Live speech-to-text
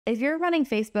If you're running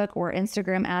Facebook or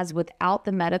Instagram ads without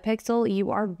the Metapixel, you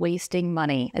are wasting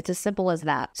money. It's as simple as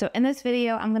that. So in this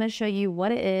video, I'm going to show you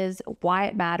what it is, why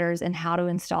it matters, and how to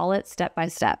install it step by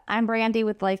step. I'm Brandy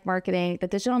with Life Marketing, the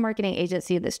digital marketing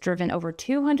agency that's driven over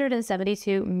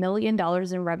 $272 million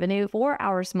in revenue for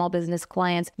our small business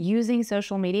clients using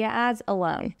social media ads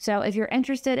alone. So if you're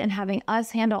interested in having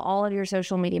us handle all of your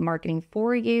social media marketing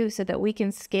for you so that we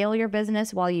can scale your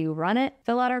business while you run it,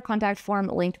 fill out our contact form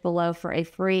linked below for a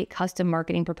free custom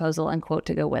marketing proposal and quote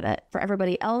to go with it. For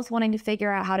everybody else wanting to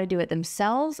figure out how to do it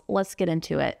themselves, let's get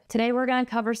into it. Today, we're going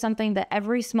to cover something that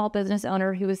every small business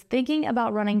owner who is thinking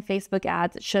about running Facebook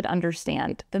ads should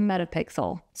understand: the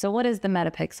Metapixel. So what is the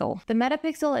Metapixel? The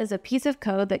Metapixel is a piece of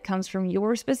code that comes from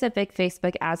your specific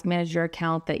Facebook Ads Manager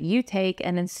account that you take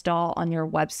and install on your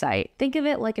website. Think of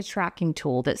it like a tracking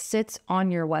tool that sits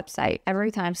on your website.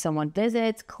 Every time someone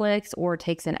visits, clicks, or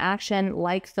takes an action,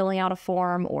 like filling out a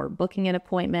form or booking an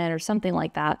appointment or something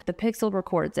like that, the Pixel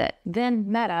records it. Then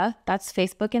Meta, that's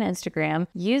Facebook and Instagram,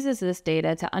 uses this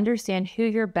data to understand who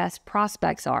your best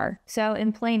prospects are. So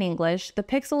in plain English, the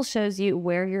Pixel shows you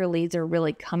where your leads are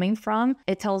really coming from.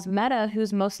 It tells Meta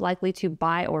who's most likely to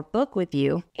buy or book with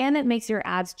you, and it makes your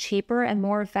ads cheaper and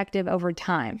more effective over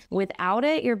time. Without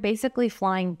it, you're basically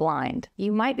flying blind.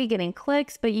 You might be getting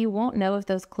clicks, but you won't know if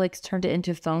those clicks turned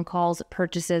into phone calls,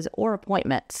 purchases, or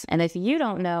appointments. And if you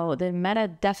don't know, then Meta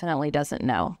definitely doesn't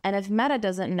know. And if Meta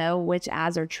doesn't know which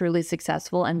ads are truly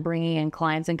successful in bringing in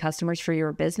clients and customers for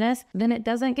your business, then it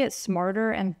doesn't get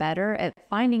smarter and better at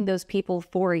finding those people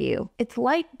for you. It's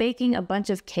like baking a bunch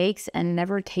of cakes and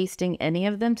never tasting any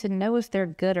of them to know if they're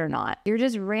good or not. You're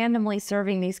just randomly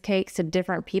serving these cakes to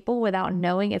different people without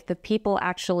knowing if the people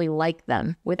actually like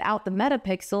them. Without the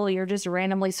Metapixel, you're just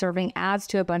randomly serving ads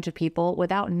to a bunch of people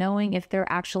without knowing if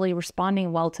they're actually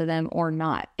responding well to them or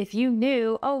not. If you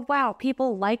knew, oh wow,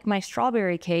 people like my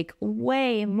strawberry cake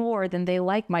way more than they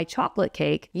like my chocolate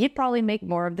cake, you'd probably make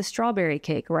more of the strawberry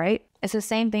cake, right? It's the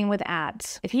same thing with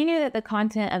ads. If you knew that the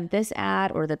content of this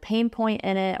ad or the pain point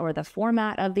in it or the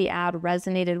format of the ad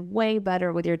resonated way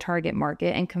better with your target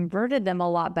market and converted them a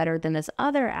lot better than this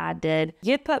other ad did,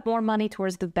 you'd put more money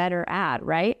towards the better ad,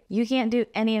 right? You can't do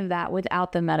any of that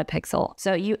without the Metapixel.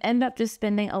 So you end up just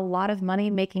spending a lot of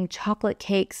money making chocolate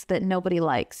cakes that nobody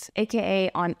likes, aka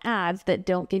on ads that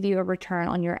don't give you a return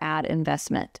on your ad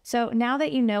investment. So now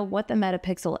that you know what the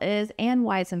Metapixel is and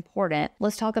why it's important,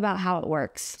 let's talk about how it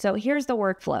works. So here's the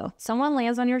workflow. Someone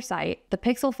lands on your site, the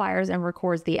Pixel fires and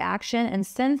records the action and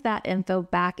sends that info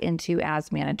back into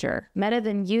Ads Manager. Meta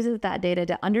then uses that data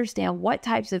to understand what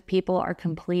types of people are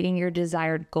completing your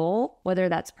desired goal, whether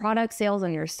that's product sales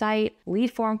on your site,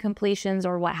 lead form completions,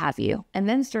 or what have you, and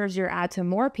then serves your ad to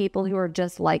more people who are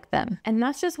just like them. And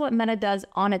that's just what Meta does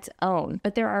on its own,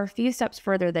 but there are a few steps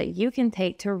further that you can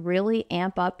take to really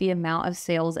amp up the amount of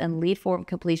sales and lead form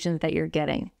completions that you're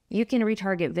getting. You can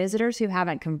retarget visitors who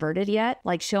haven't converted yet,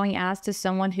 like showing ads to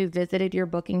someone who visited your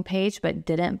booking page but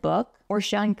didn't book, or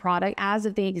showing product ads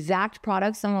of the exact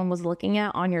product someone was looking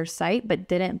at on your site but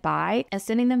didn't buy, and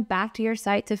sending them back to your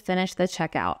site to finish the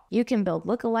checkout. You can build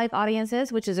lookalike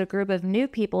audiences, which is a group of new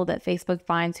people that Facebook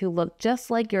finds who look just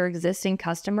like your existing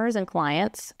customers and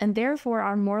clients, and therefore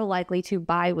are more likely to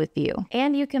buy with you.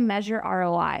 And you can measure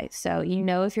ROI, so you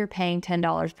know if you're paying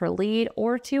 $10 per lead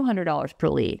or $200 per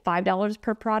lead, $5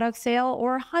 per product sale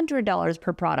or $100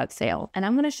 per product sale. And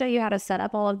I'm going to show you how to set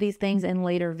up all of these things in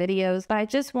later videos, but I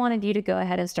just wanted you to go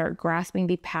ahead and start grasping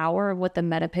the power of what the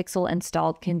Metapixel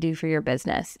installed can do for your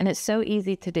business. And it's so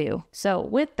easy to do. So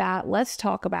with that, let's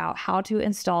talk about how to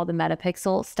install the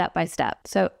Metapixel step by step.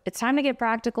 So it's time to get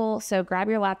practical, so grab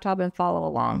your laptop and follow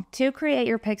along. To create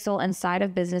your pixel inside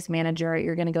of Business Manager,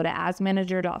 you're going to go to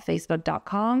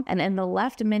adsmanager.facebook.com, and in the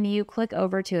left menu, click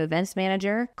over to Events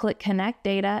Manager, click Connect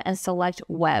Data, and select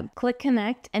Web. Click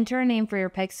Connect, enter a name for your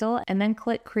pixel, and then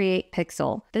click Create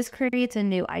Pixel. This creates a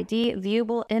new ID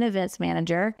viewable in Events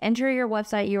Manager. Enter your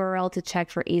website URL to check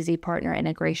for easy partner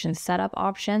integration setup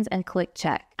options and click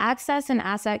Check. Access and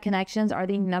asset connections are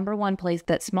the #1 place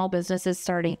that small businesses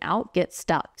starting out get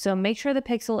stuck. So make sure the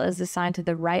pixel is assigned to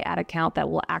the right ad account that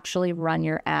will actually run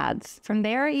your ads. From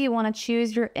there, you want to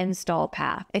choose your install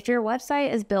path. If your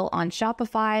website is built on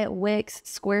Shopify, Wix,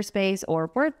 Squarespace, or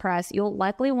WordPress, you'll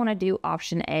likely want to do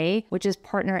option A, which is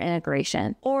partner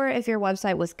integration. Or if your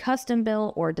website was custom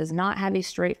built or does not have a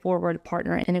straightforward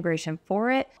partner integration integration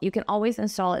for it, you can always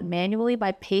install it manually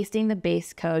by pasting the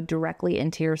base code directly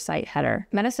into your site header.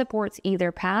 Meta supports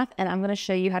either path, and I'm going to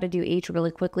show you how to do each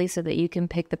really quickly so that you can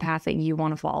pick the path that you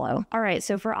want to follow. All right,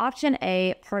 so for option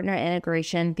A, partner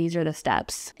integration, these are the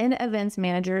steps. In Events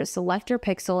Manager, select your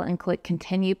pixel and click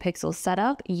Continue Pixel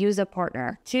Setup. Use a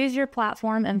partner. Choose your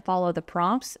platform and follow the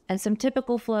prompts. And some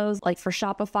typical flows, like for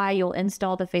Shopify, you'll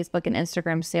install the Facebook and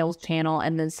Instagram sales channel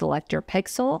and then select your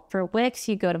pixel. For Wix,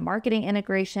 you go to Marketing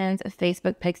Integrations,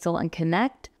 Facebook Pixel, and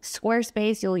Connect.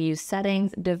 Squarespace, you'll use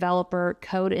Settings, Developer,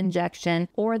 Code Injection,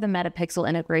 or the Metapixel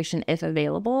integration if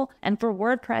available. And for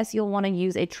WordPress, you'll want to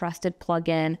use a trusted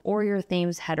plugin or your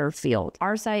theme's header field.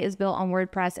 Our site is built on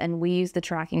WordPress, and we use the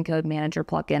Tracking Code Manager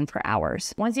plugin for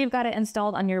ours. Once you've got it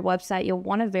installed on your website, you'll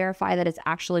want to verify that it's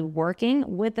actually working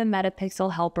with the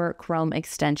Metapixel Helper Chrome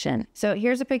extension. So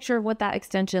here's a picture of what that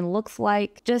extension looks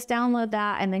like. Just download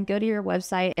that and then go to your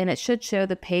website, and it should show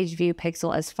the page view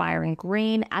pixel as firing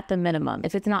green at the minimum.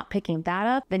 If it's not picking that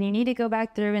up, then you need to go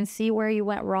back through and see where you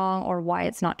went wrong or why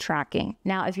it's not tracking.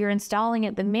 Now, if you're installing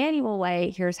it the manual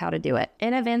way, here's how to do it.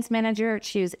 In Events Manager,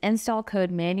 choose Install Code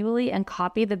manually and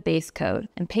copy the base code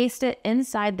and paste it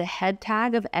inside the head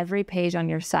tag of every page on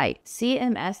your site.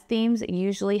 CMS themes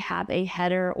usually have a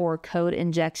header or code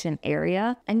injection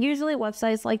area, and usually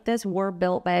websites like this were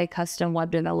built by a custom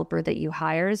web developer that you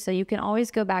hired, so you can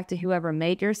always go back to whoever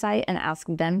made your site and ask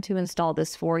them to install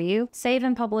this for you. Save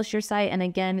and publish your site, and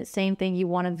again, same thing, you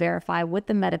want to verify with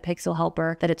the Metapixel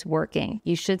helper that it's working.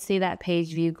 You should see that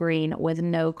page view green with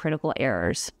no critical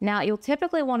errors. Now, you'll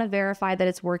typically want to verify that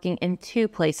it's working in two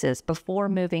places before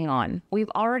moving on.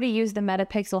 We've already used the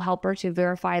Metapixel helper to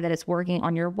verify that it's working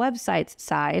on your website's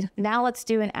side. Now let's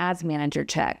do an Ads Manager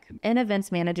check. In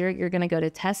Events Manager, you're going to go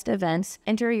to Test Events,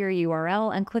 enter your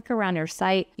URL, and click around your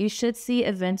site. You should see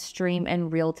events stream in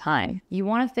real time. You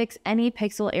want to fix any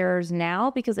pixel errors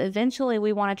now because eventually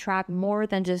we want to track more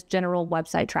than just general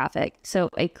website traffic. So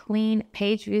a clean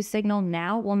page view signal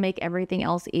now will make everything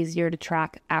else easier to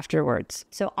track afterwards.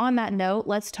 So on that note,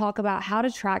 let's talk about how to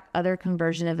track other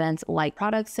conversion events like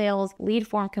product sales, lead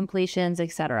form completions,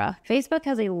 etc. Facebook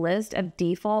has a list of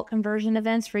default conversion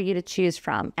events for you to choose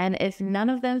from. And if none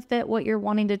of them fit what you're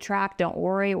wanting to track, don't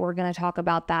worry, we're going to talk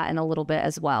about that in a little bit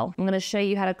as well. I'm going to show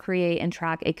you how to create and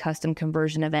track a custom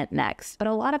conversion event next. But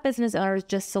a lot of business owners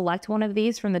just select one of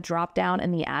these from the drop down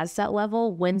in the ad set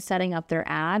level when setting up their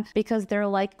ad because they're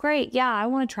like, great, yeah, I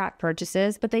want to track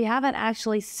purchases, but they haven't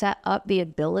actually set up the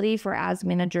ability for Ads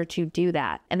Manager to do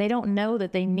that. And they don't know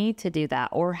that they need to do that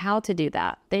or how to do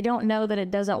that. They don't know that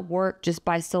it doesn't work just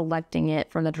by selecting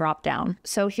it from the drop down.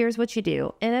 So here's what you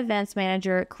do. In Events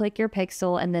Manager, click your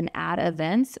pixel and then add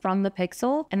events from the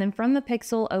pixel. And then from the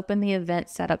pixel, open the event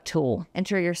setup tool.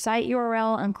 Enter your site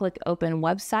URL and click Open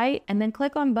Website, and then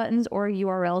click on buttons or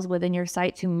URLs within your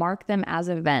site to mark them as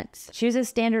events. Choose a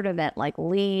standard event like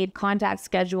lead, contact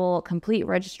schedule, complete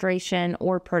registration,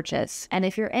 or purchase. And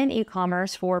if you're in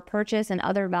e-commerce, for purchase and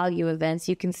other value events,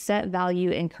 you can set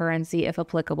value in currency if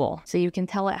applicable. So you can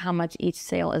tell it how much each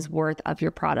sale is worth of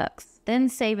your products. Then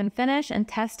save and finish and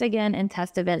test again in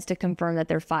test events to confirm that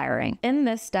they're firing. In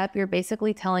this step, you're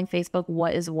basically telling Facebook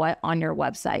what is what on your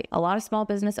website. A lot of small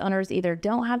business owners either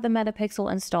don't have the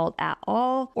Metapixel installed at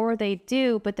all, or they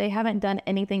do, but they haven't done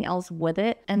anything else with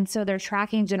it. And so they're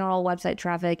tracking general website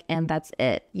traffic and that's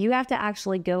it. You have to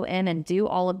actually go in and do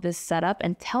all of this setup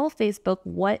and tell Facebook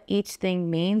what each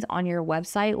thing means on your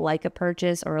website, like a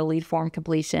purchase or a lead form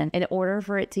completion, in order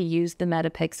for it to use the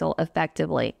Metapixel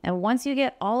effectively. And once you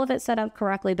get all of it set up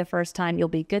correctly the first time, you'll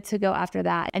be good to go after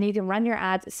that, and you can run your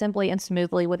ads simply and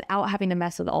smoothly without having to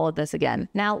mess with all of this again.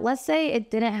 Now, let's say it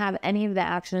didn't have any of the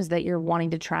actions that you're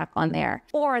wanting to track on there,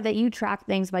 or that you track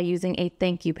things by using a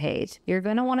thank you page. You're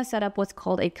going to want to set up what's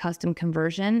called a custom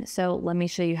conversion, so let me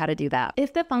show you how to do that.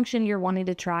 If the function you're wanting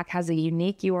to track has a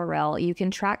unique URL, you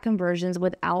can track conversions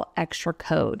without extra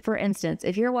code. For instance,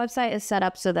 if your website is set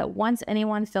up so that once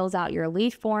anyone fills out your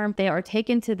lead form, they are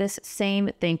taken to this same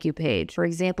thank you page. For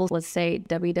example, let's say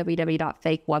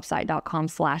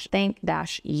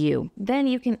www.fakewebsite.com/thank-you. Then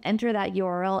you can enter that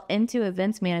URL into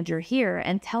Events Manager here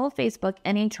and tell Facebook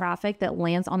any traffic that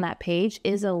lands on that page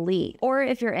is a lead. Or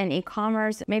if you're in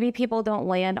e-commerce, maybe people don't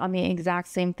land on the exact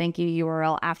same thank you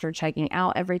URL after checking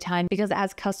out every time because it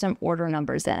has custom order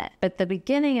numbers in it. But the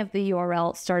beginning of the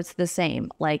URL starts the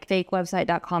same, like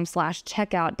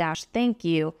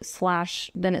fakewebsite.com/checkout-thank-you/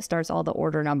 then it starts all the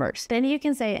order numbers. Then you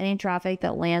can say any traffic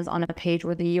that lands on a page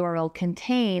where the URL URL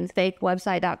contains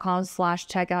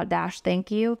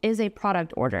fakewebsite.com/checkout-thank you is a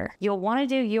product order. You'll want to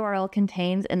do URL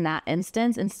contains in that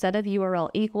instance instead of URL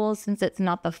equals, since it's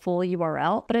not the full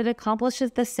URL, but it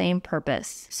accomplishes the same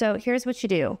purpose. So here's what you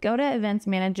do. Go to Events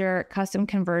Manager, Custom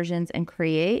Conversions, and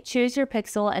Create. Choose your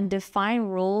pixel and define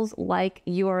rules like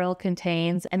URL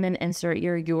contains, and then insert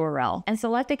your URL. And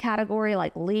select a category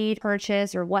like lead,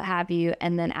 purchase, or what have you,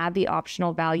 and then add the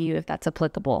optional value if that's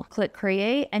applicable. Click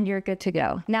Create, and you're good to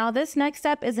go. Now, this next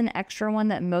step is an extra one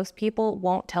that most people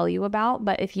won't tell you about,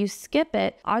 but if you skip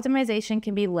it, optimization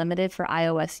can be limited for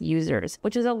iOS users,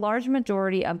 which is a large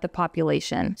majority of the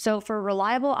population. So for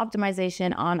reliable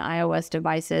optimization on iOS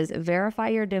devices, verify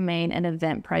your domain and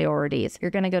event priorities.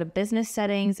 You're going to go to Business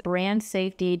Settings, Brand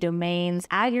Safety, Domains,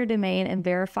 add your domain, and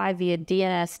verify via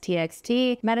DNS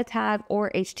TXT, meta tag,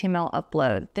 or HTML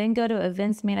upload. Then go to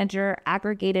Events Manager,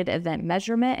 Aggregated Event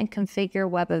Measurement, and configure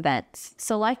web events.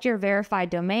 Select your verified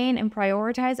domain and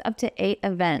prioritize up to 8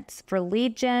 events. For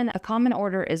lead gen, a common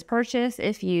order is purchase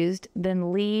if used,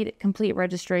 then lead, complete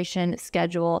registration,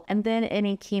 schedule, and then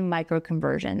any key micro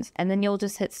conversions. And then you'll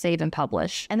just hit save and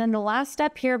publish. And then the last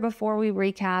step here before we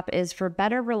recap is for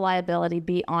better reliability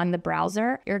beyond the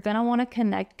browser, you're going to want to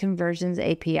connect Conversions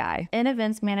API. In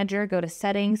Events Manager, go to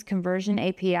Settings, Conversion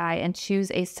API, and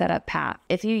choose a setup path.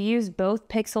 If you use both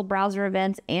Pixel browser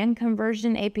events and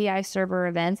Conversion API server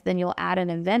events, then you'll add an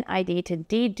event ID to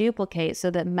deduplicate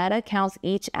so that Meta counts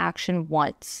each action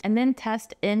once. And then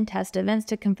test in test events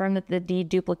to confirm that the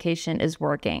deduplication is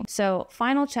working. So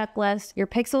final checklist, your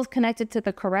pixel is connected to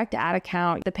the correct ad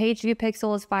account. The page view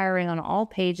pixel is firing on all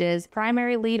pages.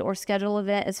 Primary lead or schedule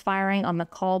event is firing on the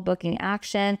call booking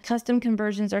action. Custom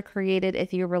conversions are created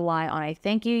if you rely on a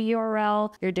thank you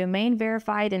URL. Your domain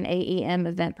verified and AEM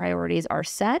event priorities are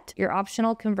set. Your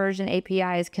optional conversion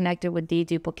API is connected with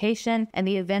deduplication, and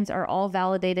the events are all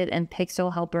validated in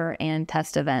Pixel Helper and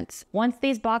test events. Once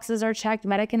these boxes are checked,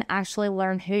 Meta can actually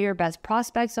learn who your best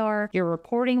prospects are. Your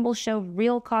reporting will show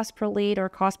real cost per lead or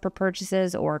cost per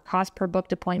purchases or cost per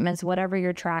booked appointments, whatever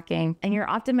you're tracking, and your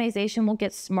optimization will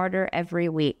get smarter every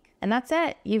week. And that's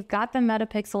it. You've got the Meta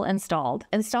Pixel installed.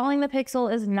 Installing the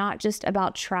Pixel is not just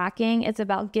about tracking, it's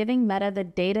about giving Meta the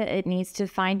data it needs to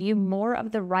find you more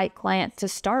of the right clients to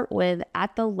start with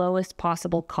at the lowest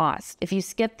possible cost. If you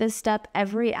skip this step,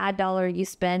 every ad dollar you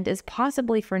spend is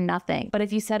possibly for nothing. But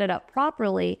if you set it up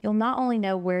properly, you'll not only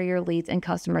know where your leads and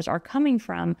customers are coming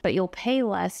from, but you'll pay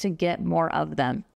less to get more of them.